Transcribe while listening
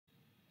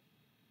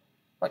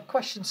Right,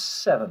 question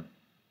 7.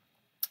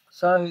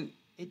 So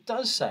it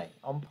does say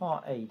on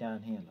part A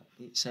down here, look,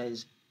 it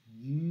says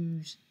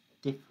use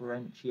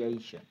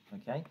differentiation,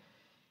 okay?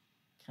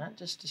 Can't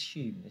just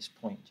assume this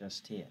point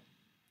just here,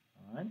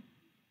 all right?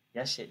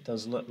 Yes, it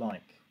does look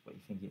like what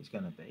you think it's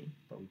going to be,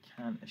 but we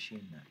can't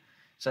assume that.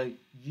 So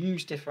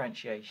use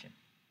differentiation.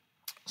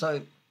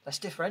 So let's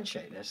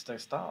differentiate this to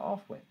start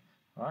off with,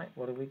 all right?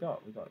 What have we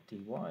got? We've got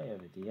dy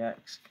over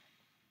dx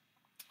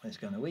is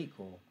going to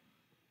equal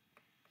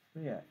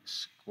 3x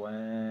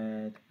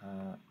squared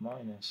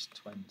minus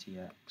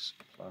 20x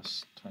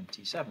plus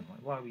 27.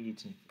 Right, why are we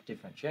using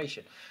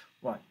differentiation?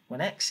 Right, when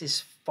x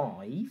is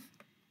 5,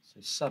 so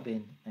sub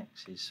in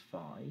x is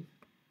 5,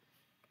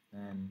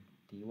 then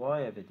dy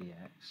over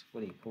dx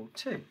will equal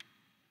 2.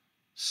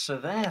 So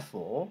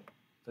therefore,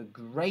 the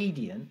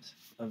gradient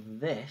of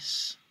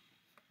this,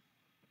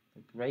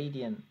 the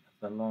gradient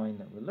of the line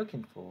that we're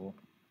looking for,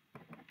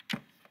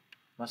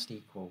 must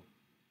equal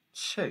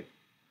 2.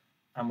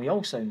 And we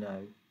also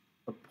know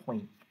the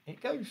point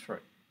it goes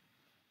through.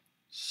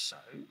 So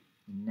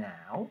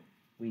now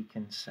we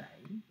can say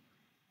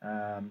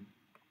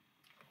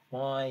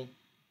y,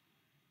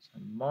 so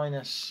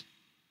minus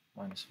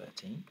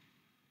 13,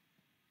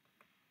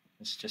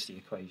 this is just the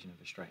equation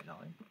of a straight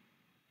line,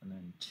 and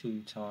then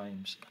 2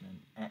 times, and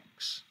then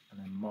x, and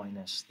then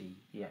minus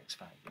the x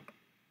value,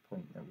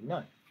 point that we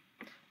know.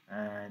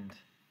 And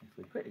if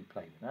we quickly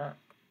play with that,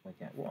 we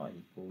get y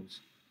equals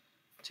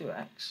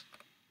 2x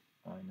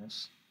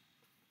minus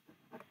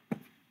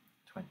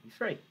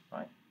 23,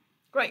 right?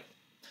 Great.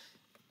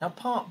 Now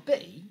part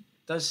B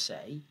does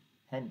say,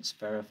 hence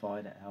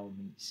verify that L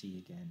meets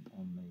C again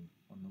on the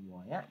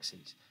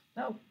y-axis.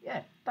 Now,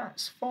 yeah,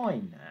 that's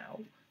fine now.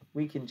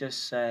 We can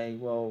just say,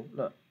 well,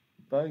 look,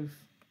 both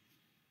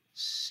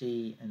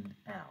C and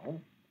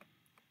L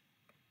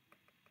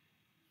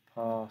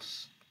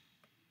pass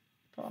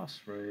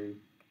through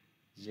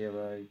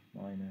 0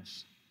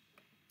 minus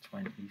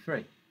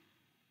 23.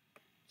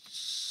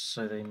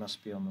 So they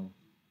must be on the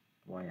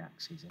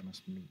y-axis, they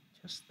must meet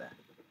just there.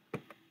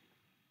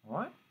 All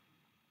right?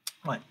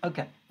 Right,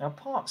 okay, now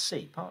part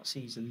C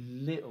is a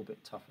little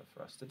bit tougher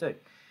for us to do.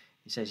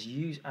 It says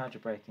use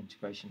algebraic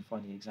integration to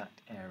find the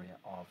exact area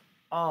of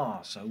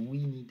R. So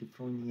we need to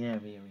find the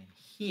area in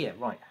here.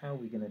 Right, how are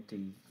we going to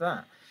do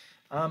that?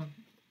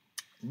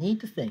 Need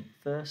to think,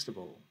 first of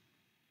all,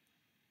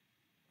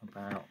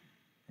 about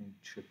a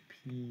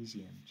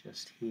trapezium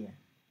just here.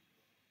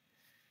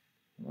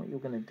 And what you're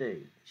going to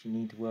do is you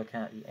need to work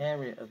out the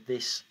area of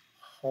this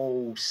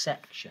whole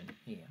section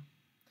here.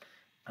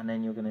 And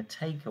then you're going to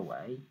take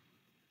away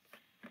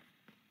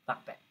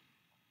that bit,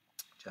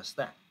 just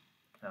there.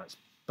 Now it's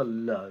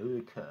below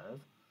the curve,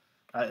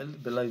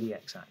 below the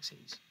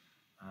x-axis.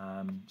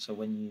 So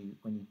when you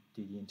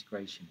do the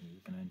integration here,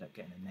 you're going to end up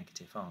getting a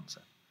negative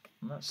answer.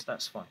 And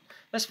that's fine.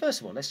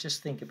 Let's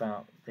just think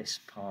about this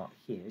part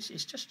here.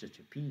 It's just a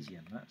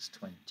trapezium. That's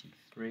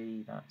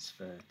 23, that's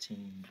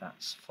 13,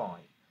 that's 5.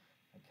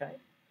 Okay?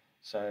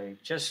 So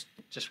just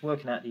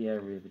working out the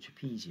area of a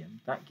trapezium,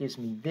 that gives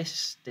me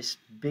this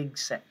big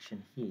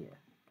section here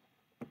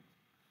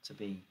to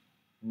be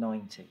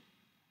 90.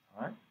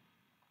 All right?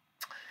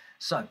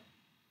 So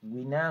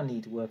we now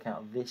need to work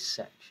out this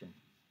section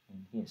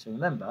in here. So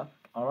remember,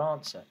 our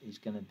answer is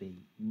going to be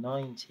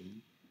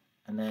 90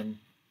 and then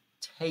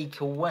take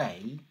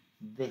away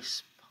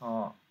this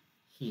part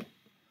here.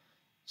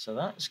 So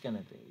that's going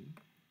to be,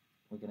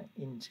 we're going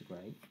to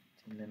integrate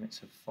to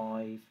limits of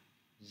 5,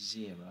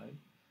 0,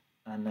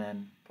 and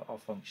then put our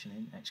function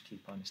in, x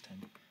cubed minus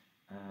 10,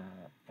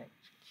 x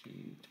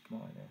cubed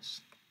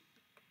minus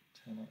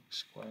 10x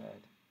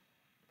squared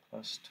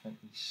plus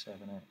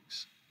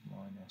 27x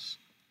minus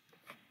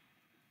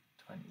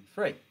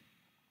 23.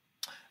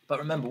 But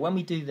remember, when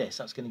we do this,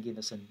 that's going to give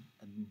us going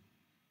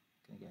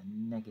to get a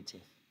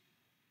negative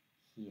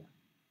here.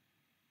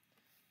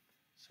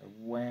 So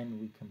when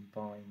we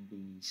combine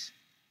these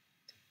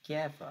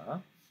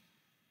together,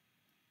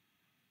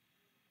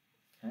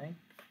 okay,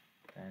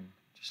 then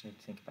just need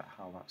to think about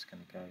how that's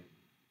going to go.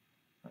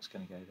 That's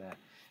going to go there.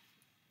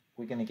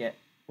 We're going to get,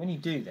 when you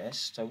do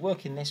this, so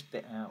working this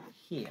bit out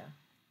here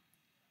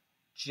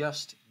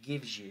just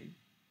gives you,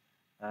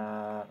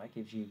 that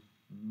gives you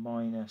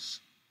minus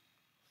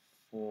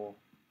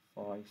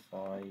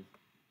 455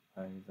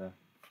 over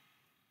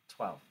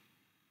 12.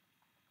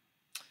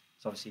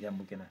 So obviously then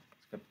we're going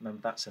to,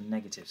 remember that's a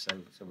negative, so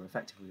we're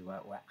effectively,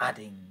 we're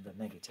adding the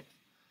negative.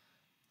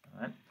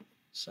 All right,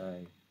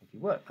 so if you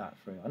work that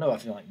through, I know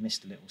I've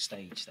missed a little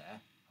stage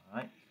there, all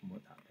right, you can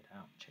work that bit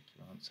out, check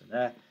your answer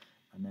there,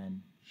 and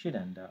then you should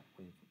end up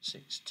with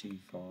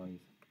 625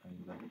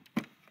 over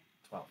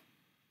 12.